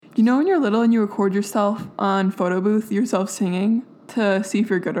You know when you're little and you record yourself on photo booth, yourself singing to see if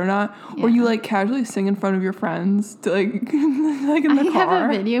you're good or not? Yeah. Or you, like, casually sing in front of your friends to, like, like in the car. I have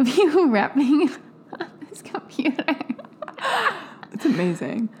a video of you rapping on this computer. It's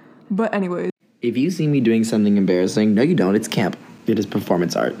amazing. But anyways. If you see me doing something embarrassing, no you don't, it's camp. It is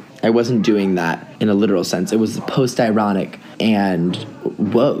performance art. I wasn't doing that in a literal sense. It was post-ironic and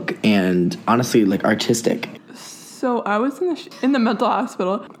woke and honestly, like, artistic. So I was in the mental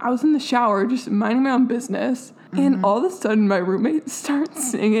hospital. I was in the shower just minding my own business. Mm-hmm. And all of a sudden, my roommate starts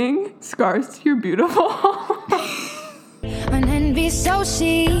singing Scars to You're Beautiful. An envy so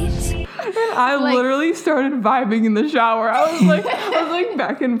sheets. And I literally started vibing in the shower. I was like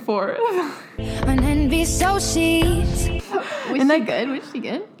back and forth. An envy so sheets. Was she good? Was she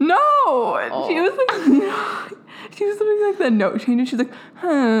good? No! Oh. She was doing like the note change and she's like,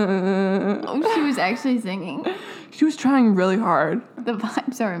 huh. Oh, she was actually singing. She was trying really hard. The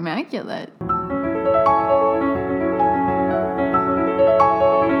vibes are immaculate.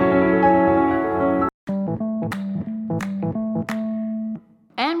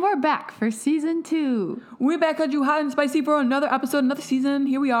 And we're back for season 2. We're back at you hot and spicy for another episode, another season.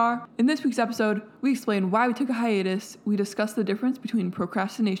 Here we are. In this week's episode, we explain why we took a hiatus. We discuss the difference between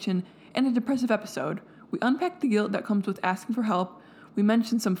procrastination and a depressive episode. We unpack the guilt that comes with asking for help. We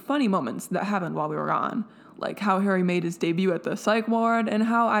mention some funny moments that happened while we were gone, like how Harry made his debut at the psych ward and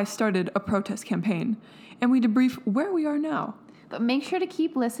how I started a protest campaign. And we debrief where we are now. But make sure to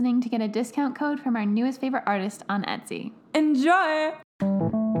keep listening to get a discount code from our newest favorite artist on Etsy. Enjoy!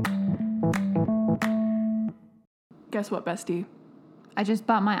 Guess what, bestie? I just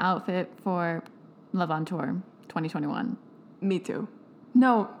bought my outfit for Love on Tour 2021. Me too.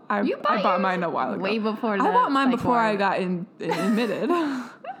 No, I bought mine a while ago. Way before that. I bought mine before I got admitted.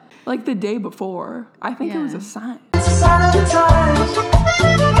 Like the day before. I think it was a sign. I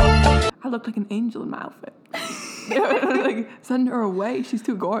looked like an angel in my outfit. Like, send her away. She's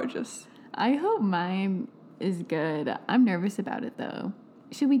too gorgeous. I hope mine is good. I'm nervous about it, though.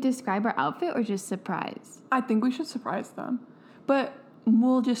 Should we describe our outfit or just surprise? I think we should surprise them. But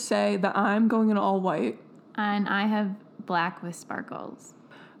we'll just say that I'm going in all white. And I have black with sparkles.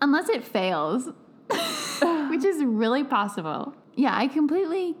 Unless it fails, which is really possible. Yeah, I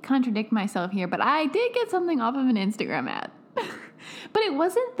completely contradict myself here, but I did get something off of an Instagram ad. But it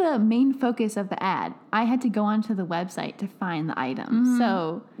wasn't the main focus of the ad. I had to go onto the website to find the item. Mm-hmm.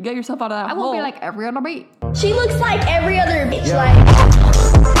 So get yourself out of that hole. I won't be like every other bitch. She looks like every other bitch.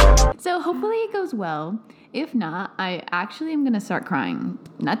 Yeah. So hopefully it goes well. If not, I actually am going to start crying.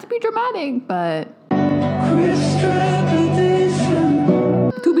 Not to be dramatic, but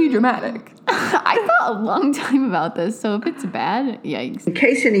to be dramatic. I thought a long time about this, so if it's bad, yikes. In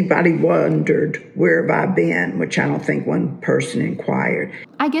case anybody wondered, where have I been, which I don't think one person inquired.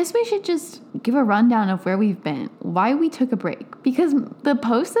 I guess we should just give a rundown of where we've been, why we took a break. Because the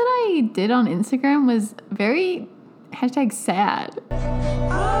post that I did on Instagram was very #sad.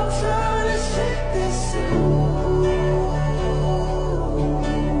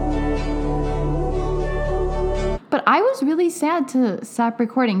 But I was really sad to stop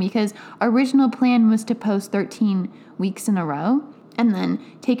recording because our original plan was to post 13 weeks in a row and then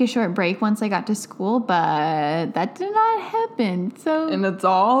take a short break once I got to school, but that did not happen. And it's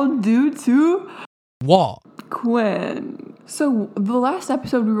all due to what? Quinn. So the last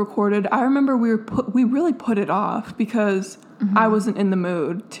episode we recorded, I remember we really put it off because I wasn't in the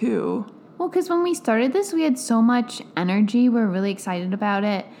mood too. Well, because when we started this, we had so much energy. We were really excited about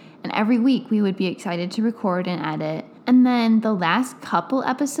it. And every week we would be excited to record and edit. And then the last couple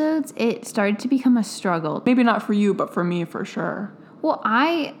episodes, it started to become a struggle. Maybe not for you, but for me for sure. Well,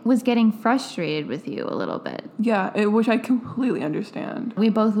 I was getting frustrated with you a little bit. Yeah, which I completely understand. We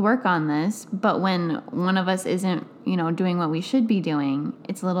both work on this, but when one of us isn't, doing what we should be doing,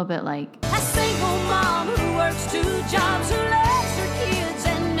 it's a little bit like a single mom who works 2 jobs, who loves her kids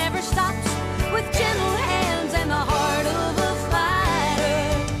and never stops, with gentle hands and the heart of a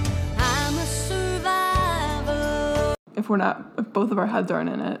if both of our heads aren't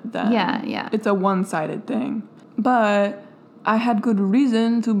in it, then yeah. It's a one-sided thing. But I had good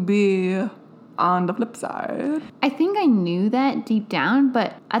reason to be on the flip side. I think I knew that deep down,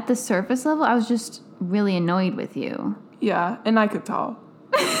 but at the surface level, I was just really annoyed with you. Yeah, and I could tell.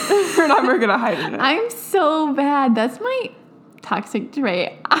 You're never gonna hide it. I'm so bad. That's my toxic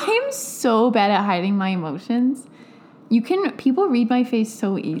trait. I'm so bad at hiding my emotions. People read my face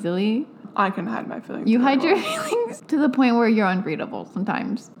so easily. I can hide my feelings. You hide your feelings to the point where you're unreadable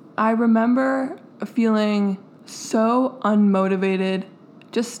sometimes. I remember feeling so unmotivated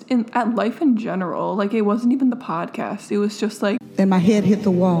just at life in general. Like, it wasn't even the podcast. It was just like, Then my head hit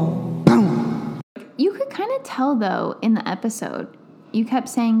the wall. Boom. You could kind of tell, though, in the episode, you kept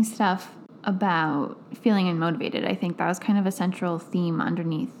saying stuff about feeling unmotivated. I think that was kind of a central theme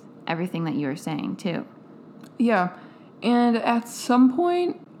underneath everything that you were saying, too. yeah. And at some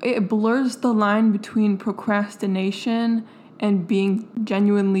point, it blurs the line between procrastination and being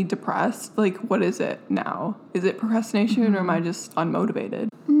genuinely depressed. Like, what is it now? Is it procrastination or am I just unmotivated?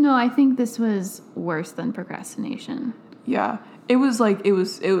 No, I think this was worse than procrastination. Yeah. It was like, it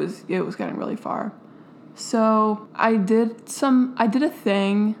was getting really far. So I did a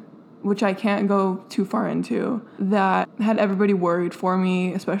thing, which I can't go too far into, that had everybody worried for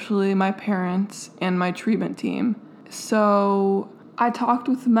me, especially my parents and my treatment team. So I talked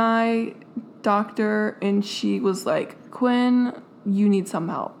with my doctor and she was like, Quinn, you need some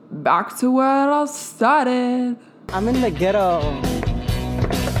help. Back to where it all started. I'm in the ghetto.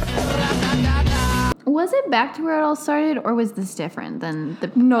 Was it back to where it all started, or was this different than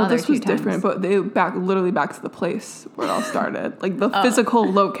the No, other this two was times? different, but literally back to the place where it all started. Like the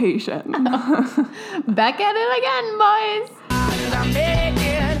physical location. Back at it again, boys. I'm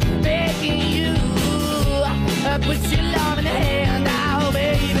begging you, put your love in the hand now,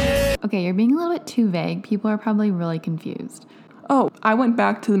 baby. Okay, you're being a little bit too vague. People are probably really confused. Oh, I went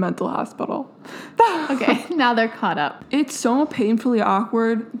back to the mental hospital. Okay, now they're caught up. It's so painfully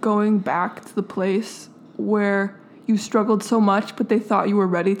awkward going back to the place where you struggled so much, but they thought you were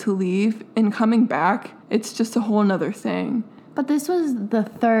ready to leave. And coming back, it's just a whole nother thing. But this was the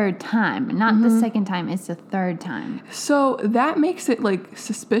third time, not the second time. It's the third time. So that makes it like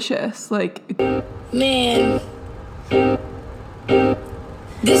suspicious. Like, Man,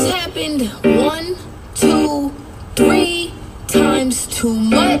 this happened 1, 2, 3 times too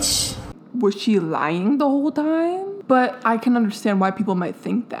much. was she lying the whole time? But I can understand why people might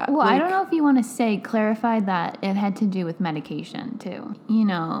think that. Well, I Like, don't know if you want to clarify that it had to do with medication too. You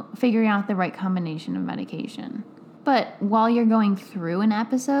know, figuring out the right combination of medication. But while you're going through an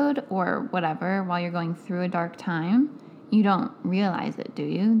episode or whatever, while you're going through a dark time, you don't realize it, do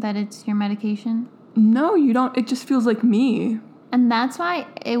you? That it's your medication? No, you don't. It just feels like me. And that's why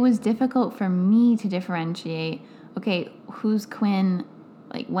it was difficult for me to differentiate, okay, who's Quinn?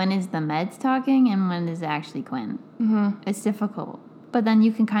 Like, when is the meds talking and when is it actually Quinn? Mm-hmm. It's difficult. But then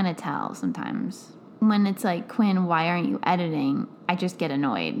you can kind of tell sometimes. When it's like, Quinn, why aren't you editing? I just get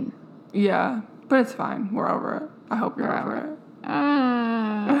annoyed. Yeah, but it's fine. We're over it. I hope you're over it.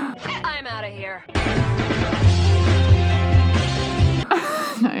 I'm out of here.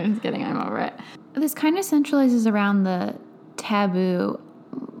 No, I'm just kidding. I'm over it. This kind of centralizes around the taboo,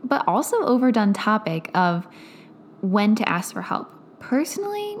 but also overdone topic of when to ask for help.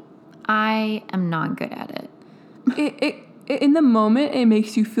 Personally, I am not good at it. It in the moment, it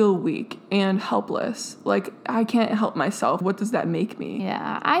makes you feel weak and helpless. Like, I can't help myself. What does that make me?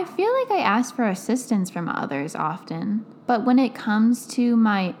 Yeah, I feel like I ask for assistance from others often, but when it comes to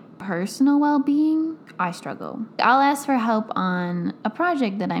my personal well-being, I struggle. I'll ask for help on a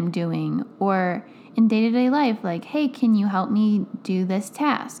project that I'm doing or in day-to-day life, like, hey, can you help me do this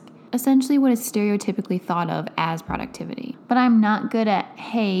task? Essentially what is stereotypically thought of as productivity. But I'm not good at,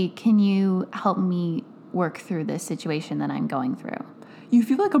 hey, can you help me work through this situation that I'm going through? You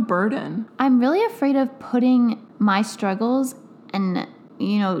feel like a burden. I'm really afraid of putting my struggles and,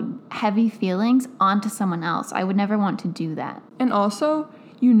 heavy feelings onto someone else. I would never want to do that. And also,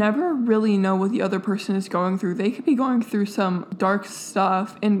 you never really know what the other person is going through. They could be going through some dark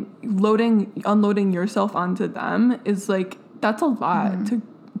stuff, and unloading yourself onto them is like, that's a lot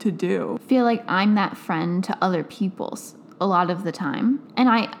to do. Feel like I'm that friend to other people a lot of the time. And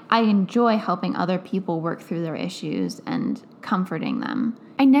I enjoy helping other people work through their issues and comforting them.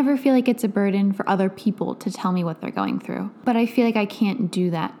 I never feel like it's a burden for other people to tell me what they're going through. But I feel like I can't do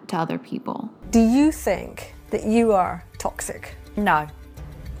that to other people. Do you think that you are toxic? No.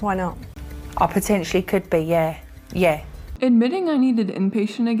 Why not? I potentially could be, yeah. Yeah. Admitting I needed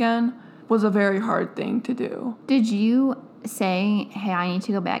inpatient again was a very hard thing to do. Did you say, hey, I need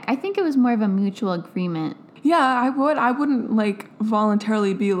to go back? I think it was more of a mutual agreement. Yeah, I would. I wouldn't like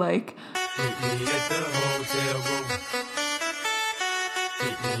voluntarily be like,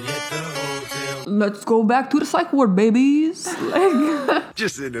 let's go back to the psych ward, babies. Like,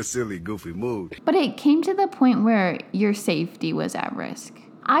 just in a silly, goofy mood. But it came to the point where your safety was at risk.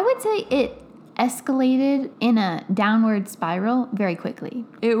 I would say it escalated in a downward spiral very quickly.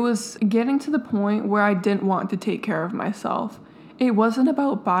 it was getting to the point where I didn't want to take care of myself. It wasn't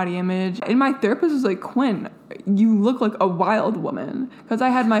about body image. And my therapist was like, Quinn, you look like a wild woman. Because I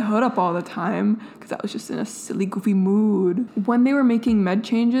had my hood up all the time because I was just in a silly, goofy mood. When they were making med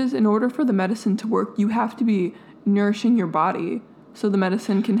changes, in order for the medicine to work, you have to be nourishing your body so the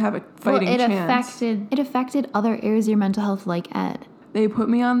medicine can have a fighting chance. It affected other areas of your mental health, like Ed. They put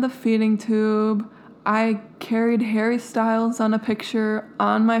me on the feeding tube. I carried Harry Styles on a picture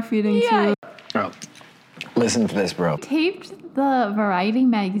on my feeding tube. Bro, listen to this, bro. Taped the Variety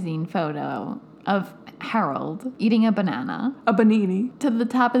magazine photo of Harold eating a banana. A banini. To the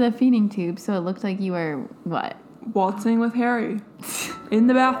top of the feeding tube, so it looked like you were, what? Waltzing with Harry. In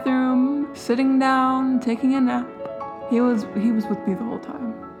the bathroom, sitting down, taking a nap. He was with me the whole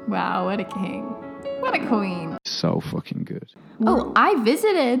time. Wow, what a king. What a queen. So fucking good. Oh, I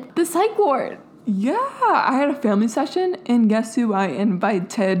visited the psych ward. Yeah, I had a family session, and guess who I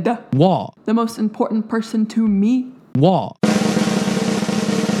invited? What? The most important person to me. What?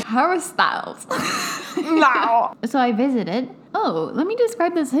 Harry Styles. No. So I visited. Oh, let me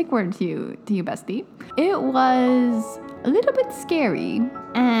describe the psych ward to you, bestie. It was a little bit scary,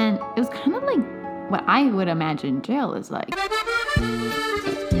 and it was kind of like what I would imagine jail is like.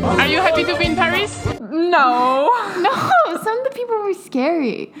 Are you happy to be in Paris? No. No, some of the people were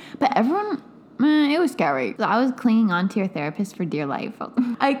scary, but everyone, it was scary. So I was clinging on to your therapist for dear life.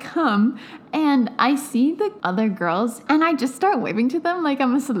 I come and I see the other girls and I just start waving to them like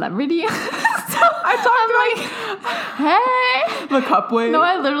I'm a celebrity. So I'm like, hey. The cup wave? No,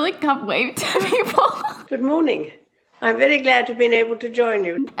 I literally cup waved to people. Good morning. I'm very glad to have been able to join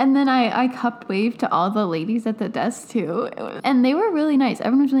you. And then I cupped wave to all the ladies at the desk too. And they were really nice.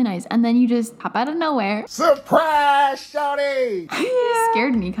 Everyone was really nice. And then you just pop out of nowhere. Surprise, shawty! Yeah.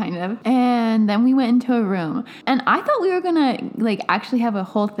 Scared me kind of. And then we went into a room. And I thought we were gonna like actually have a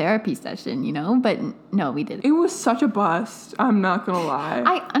whole therapy session, you know? But no, we didn't. It was such a bust. I'm not gonna lie.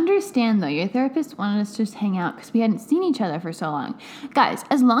 I understand though. Your therapist wanted us to just hang out because we hadn't seen each other for so long. Guys,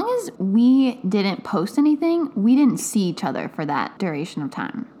 as long as we didn't post anything, we didn't see each other for that duration of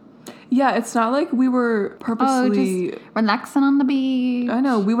time. Yeah, it's not like we were purposely just relaxing on the beach. I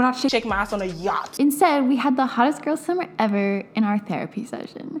know, we were not Shake my ass on a yacht. Instead, we had the hottest girl summer ever in our therapy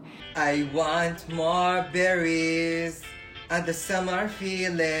session. I want more berries and the summer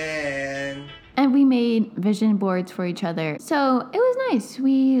feeling. And we made vision boards for each other. So it was nice.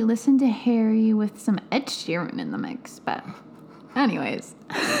 We listened to Harry with some Ed Sheeran in the mix, but anyways.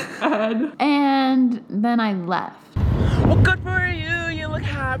 And then I left. Well, good for you. You look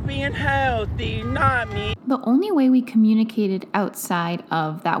happy and healthy, not me. The only way we communicated outside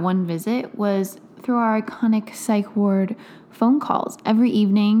of that one visit was through our iconic psych ward phone calls. Every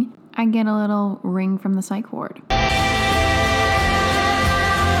evening, I get a little ring from the psych ward.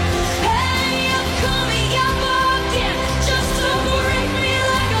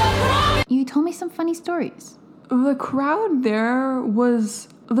 You told me some funny stories. The crowd there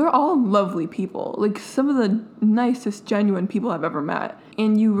they're all lovely people. Like some of the nicest, genuine people I've ever met.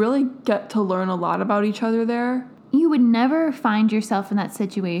 And you really get to learn a lot about each other there. You would never find yourself in that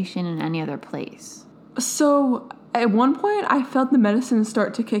situation in any other place. So at one point, I felt the medicine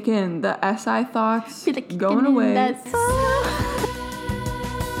start to kick in. The SI thoughts going away.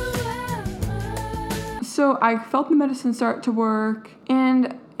 So I felt the medicine start to work,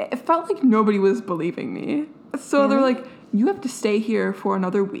 and it felt like nobody was believing me. So they're like, you have to stay here for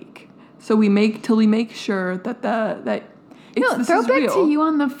another week. So we make sure that this is throwback real. to you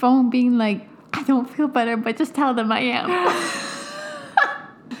on the phone being like, I don't feel better, but just tell them I am.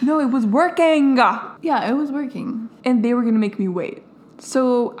 No, it was working. Yeah, it was working. And they were going to make me wait.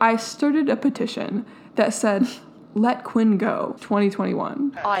 So I started a petition that said, let Quinn go,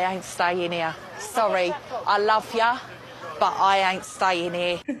 2021. I ain't staying here. Sorry, I love ya, but I ain't staying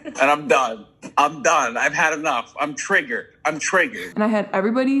here. And I'm done. I've had enough. I'm triggered. And I had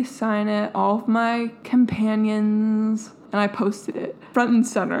everybody sign it, all of my companions, and I posted it front and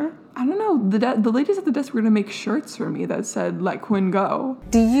center. I don't know, the ladies at the desk were going to make shirts for me that said, let Quinn go.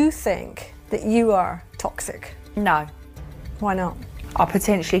 Do you think that you are toxic? No. Why not? I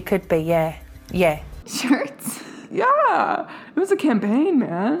potentially could be, yeah. Yeah. Shirts? Yeah. It was a campaign,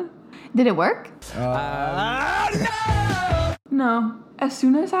 man. Did it work? No. As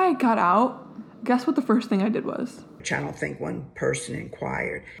soon as I got out, guess what the first thing I did was? Which I don't think one person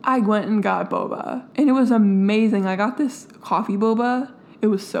inquired. I went and got boba. And it was amazing. I got this coffee boba. It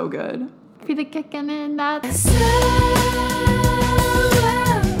was so good. Feel the kicking in that.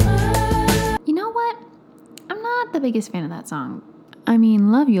 You know what? I'm not the biggest fan of that song. I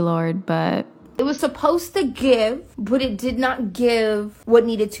mean, love you, Lord, but... It was supposed to give, but it did not give what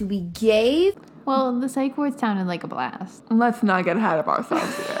needed to be gave. Well, the psych ward sounded like a blast. Let's not get ahead of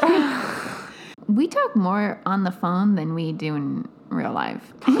ourselves here. We talk more on the phone than we do in real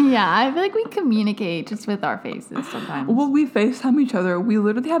life. Yeah, I feel like we communicate just with our faces sometimes. Well, we FaceTime each other. We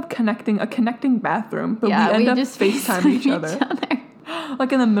literally have a connecting bathroom, but we end up just FaceTime each other.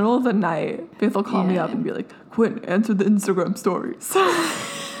 Like in the middle of the night, Faith will call me up and be like, Quinn, answer the Instagram stories.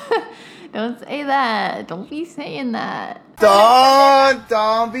 Don't say that. Don't be saying that.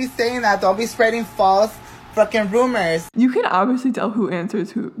 Don't be saying that. Don't be spreading false fucking rumors. You can obviously tell who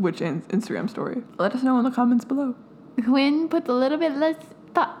answers which Instagram story. Let us know in the comments below. Quinn puts a little bit less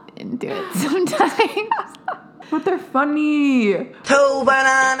thought into it sometimes. But they're funny. 2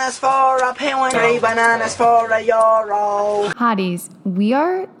 bananas for a penguin, 3 bananas for a euro. Hotties, we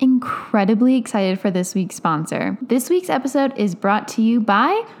are incredibly excited for this week's sponsor. This week's episode is brought to you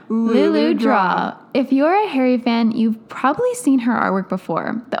by Lulu Draw. If you're a Harry fan, you've probably seen her artwork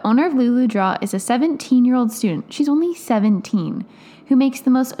before. The owner of Lulu Draw is a 17-year-old student. She's only 17. Who makes the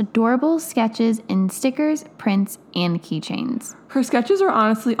most adorable sketches in stickers, prints, and keychains. Her sketches are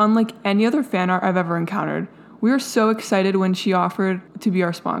honestly unlike any other fan art I've ever encountered. We were so excited when she offered to be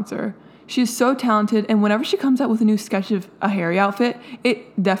our sponsor. She is so talented, and whenever she comes out with a new sketch of a Harry outfit,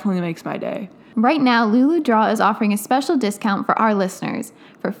 it definitely makes my day. Right now, Lulu Draw is offering a special discount for our listeners.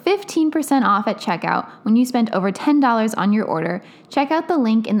 For 15% off at checkout when you spend over $10 on your order, check out the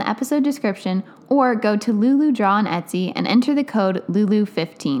link in the episode description or go to Lulu Draw on Etsy and enter the code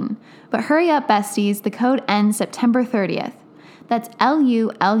LULU15. But hurry up, besties, the code ends September 30th. That's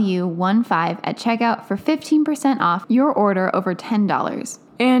LULU15 at checkout for 15% off your order over $10.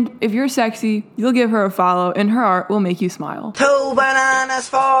 And if you're sexy, you'll give her a follow and her art will make you smile. 2 bananas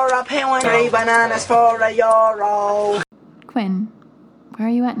for a penguin, 3 bananas for a euro. Quinn, where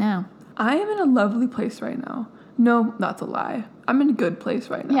are you at now? I am in a lovely place right now. No, that's a lie. I'm in a good place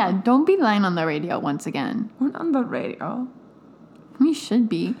right now. Yeah, don't be lying on the radio once again. We're not on the radio. We should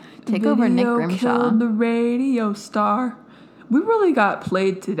be. Take over Nick Grimshaw. Killed the radio star. We really got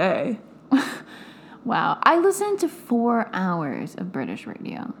played today. Wow. I listened to 4 hours of British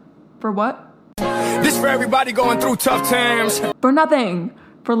radio. For what? This for everybody going through tough times. For nothing.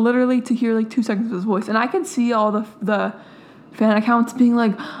 For literally to hear like 2 seconds of his voice. And I can see all the fan accounts being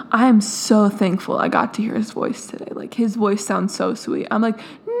like, I am so thankful I got to hear his voice today. Like, his voice sounds so sweet. I'm like,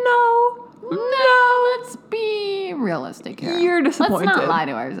 no, let's be realistic here. You're disappointed. Let's not lie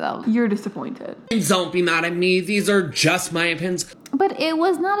to ourselves. You're disappointed. Don't be mad at me. These are just my opinions. But it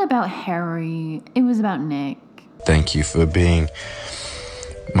was not about Harry. It was about Nick. Thank you for being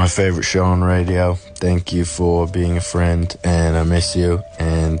my favorite show on radio. Thank you for being a friend, and I miss you,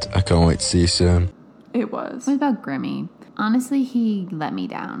 and I can't wait to see you soon. It was. What about Grimmy? Honestly, he let me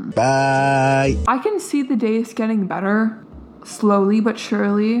down. Bye. I can see the days getting better, slowly but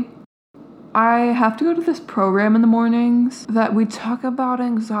surely. I have to go to this program in the mornings that we talk about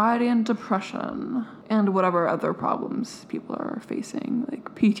anxiety and depression and whatever other problems people are facing,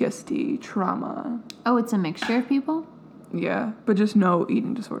 like PTSD, trauma. Oh, it's a mixture of people? Yeah, but just no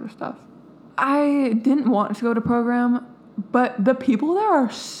eating disorder stuff. I didn't want to go to program, but the people there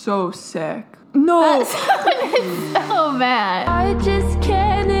are so sick. No! That sounded so bad. I just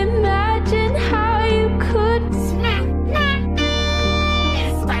can't imagine how you could.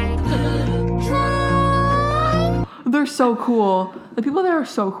 They're so cool. The people there are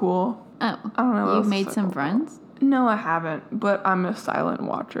so cool. Oh, I don't know. You've made some friends? No, I haven't, but I'm a silent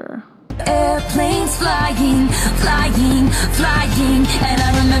watcher. Airplanes flying, flying, flying, and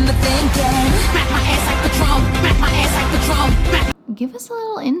I remember thinking, smack my ass like the drum, smack my ass like the drum. Give us a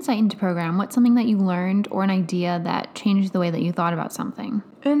little insight into program. What's something that you learned or an idea that changed the way that you thought about something?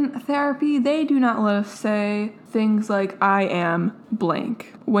 In therapy, they do not let us say things like, I am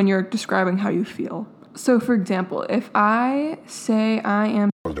blank, when you're describing how you feel. So, for example, if I say I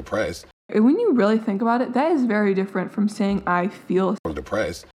am depressed, when you really think about it, that is very different from saying I feel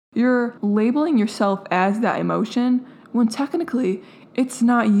depressed. You're labeling yourself as that emotion when technically it's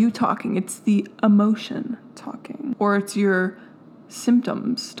not you talking, it's the emotion talking, or it's your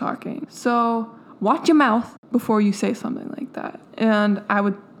symptoms talking. So watch your mouth before you say something like that. And I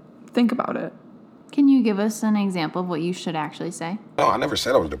would think about it. Can you give us an example of what you should actually say? No, I never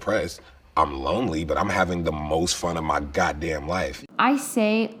said I was depressed. I'm lonely, but I'm having the most fun of my goddamn life. I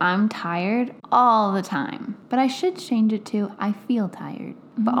say I'm tired all the time, but I should change it to I feel tired,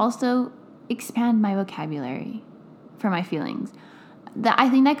 but also expand my vocabulary for my feelings. I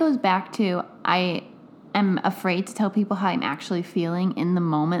think that goes back to I am afraid to tell people how I'm actually feeling in the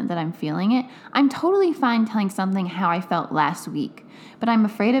moment that I'm feeling it. I'm totally fine telling something how I felt last week, but I'm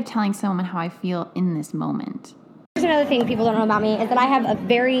afraid of telling someone how I feel in this moment. Here's another thing people don't know about me is that I have a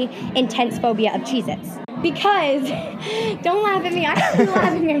very intense phobia of Cheez-Its. Because, don't laugh at me, I am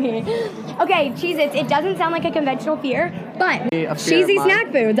laughing at me. Okay, Cheez-Its, it doesn't sound like a conventional fear, but cheesy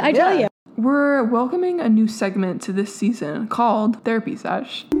snack foods, I tell you. We're welcoming a new segment to this season called Therapy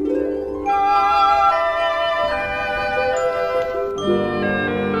Sesh. Okay,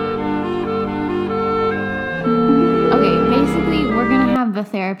 basically, we're gonna have the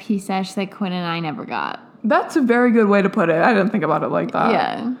therapy sesh that Quinn and I never got. That's a very good way to put it. I didn't think about it like that.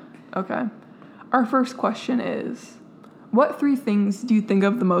 Yeah. Okay. Our first question is, what 3 things do you think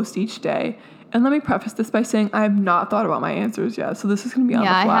of the most each day? And let me preface this by saying I have not thought about my answers yet, so this is going to be on the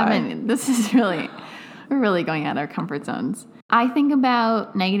fly. Yeah, I haven't. This is we're really going out of our comfort zones. I think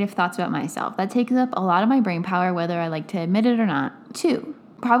about negative thoughts about myself. That takes up a lot of my brain power, whether I like to admit it or not. 2,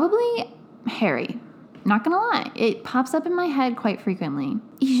 probably Harry. Not gonna lie, it pops up in my head quite frequently.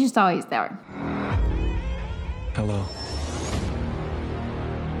 He's just always there. Hello.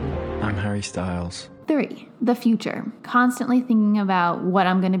 I'm Harry Styles. 3, the future. Constantly thinking about what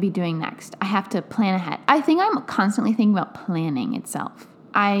I'm going to be doing next. I have to plan ahead. I think I'm constantly thinking about planning itself.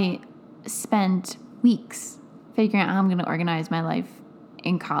 I spent weeks figuring out how I'm going to organize my life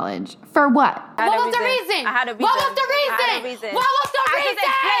in college. For what? What was the reason? What was the reason? What was the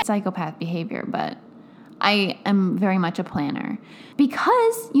reason? Psychopath behavior, but I am very much a planner.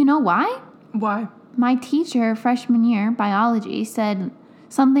 Because, you know why? Why? My teacher, freshman year, biology, said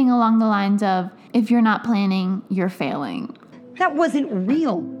something along the lines of, if you're not planning, you're failing. That wasn't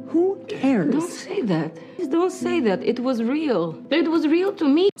real. Who cares? Don't say that. Don't say that. It was real. It was real to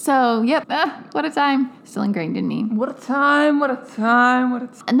me. So, yep, what a time. Still ingrained in me. What a time, what a time, what a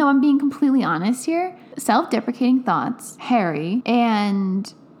time. No, I'm being completely honest here. Self-deprecating thoughts, Harry,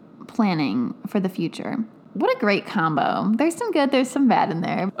 and planning for the future. What a great combo. There's some good, there's some bad in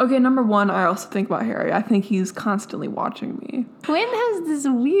there. Okay, number 1, I also think about Harry. I think he's constantly watching me. Quinn has this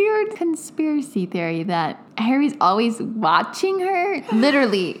weird conspiracy theory that Harry's always watching her,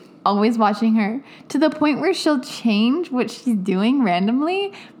 literally always watching her, to the point where she'll change what she's doing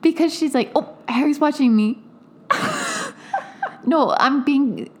randomly because she's like, oh, Harry's watching me. No, I'm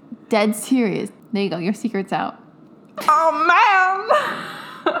being dead serious. There you go, your secret's out. Oh,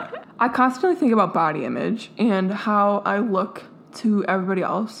 man! I constantly think about body image and how I look to everybody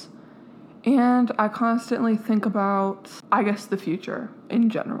else. And I constantly think about, I guess, the future in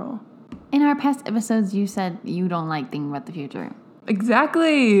general. In our past episodes, you said you don't like thinking about the future.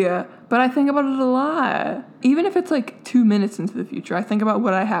 Exactly. But I think about it a lot. Even if it's like 2 minutes into the future, I think about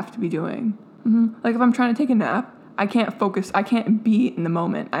what I have to be doing. Like if I'm trying to take a nap, I can't focus. I can't be in the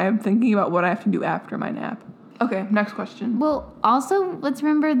moment. I am thinking about what I have to do after my nap. Okay, next question. Well, also, let's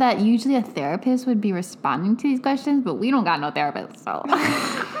remember that usually a therapist would be responding to these questions, but we don't got no therapist, so.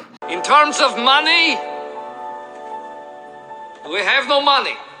 In terms of money, we have no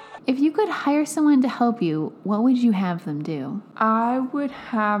money. If you could hire someone to help you, what would you have them do? I would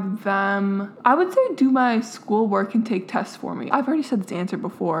have them, I would say do my schoolwork and take tests for me. I've already said this answer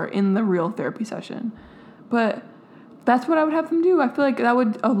before in the real therapy session, but that's what I would have them do. I feel like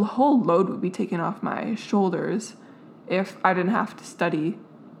a whole load would be taken off my shoulders if I didn't have to study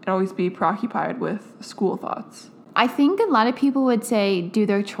and always be preoccupied with school thoughts. I think a lot of people would say do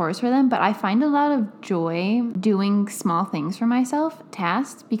their chores for them, but I find a lot of joy doing small things for myself,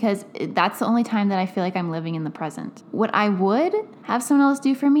 tasks, because that's the only time that I feel like I'm living in the present. What I would have someone else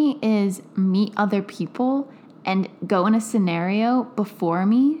do for me is meet other people and go in a scenario before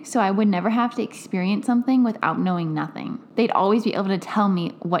me, so I would never have to experience something without knowing nothing. They'd always be able to tell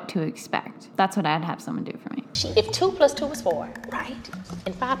me what to expect. That's what I'd have someone do for me. If 2 + 2 is 4, right?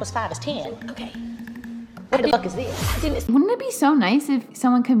 And 5 + 5 is 10, okay. What the fuck is this? Wouldn't it be so nice if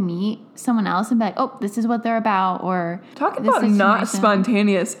someone could meet someone else and be like, oh, this is what they're about, or talk about not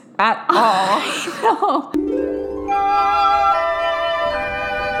spontaneous at all. I know.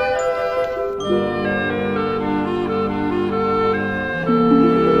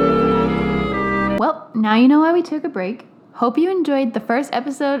 Well, now you know why we took a break. Hope you enjoyed the first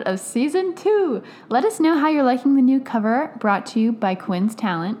episode of Season 2. Let us know how you're liking the new cover art brought to you by Quinn's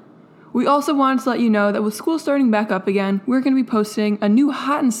Talent. We also wanted to let you know that with school starting back up again, we're going to be posting a new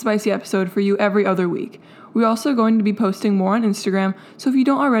hot and spicy episode for you every other week. We're also going to be posting more on Instagram, so if you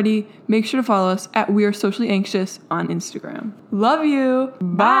don't already, make sure to follow us at We Are Socially Anxious on Instagram. Love you.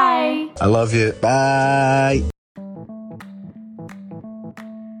 Bye. I love you. Bye.